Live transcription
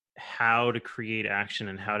how to create action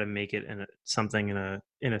and how to make it something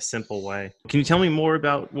in a simple way. Can you tell me more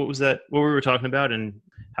about what we were talking about, and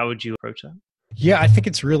how would you approach that? Yeah, I think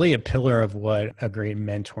it's really a pillar of what a great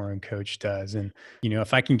mentor and coach does. And,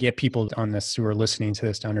 if I can get people on this who are listening to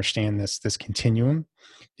this to understand this continuum,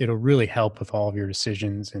 it'll really help with all of your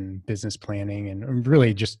decisions and business planning and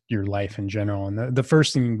really just your life in general. And the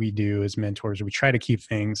first thing we do as mentors, we try to keep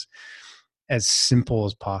things as simple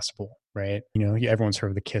as possible, right? Everyone's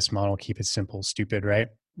heard of the KISS model, keep it simple, stupid, right?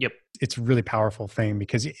 Yep. It's a really powerful thing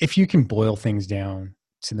because if you can boil things down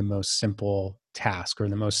to the most simple task or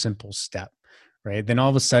the most simple step, right, then all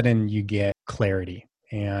of a sudden you get clarity.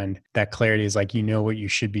 And that clarity is like, what you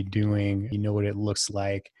should be doing, what it looks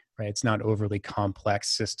like, right? It's not overly complex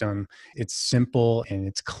system. It's simple and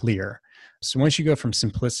it's clear. So once you go from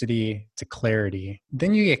simplicity to clarity,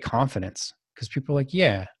 then you get confidence because people are like,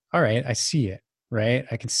 yeah, all right, I see it, right?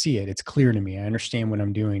 I can see it. It's clear to me. I understand what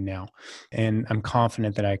I'm doing now and I'm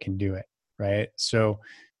confident that I can do it, right? So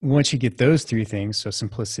once you get those three things, so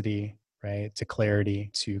simplicity, right, to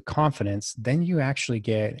clarity, to confidence, then you actually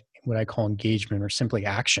get what I call engagement or simply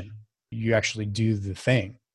action. You actually do the thing.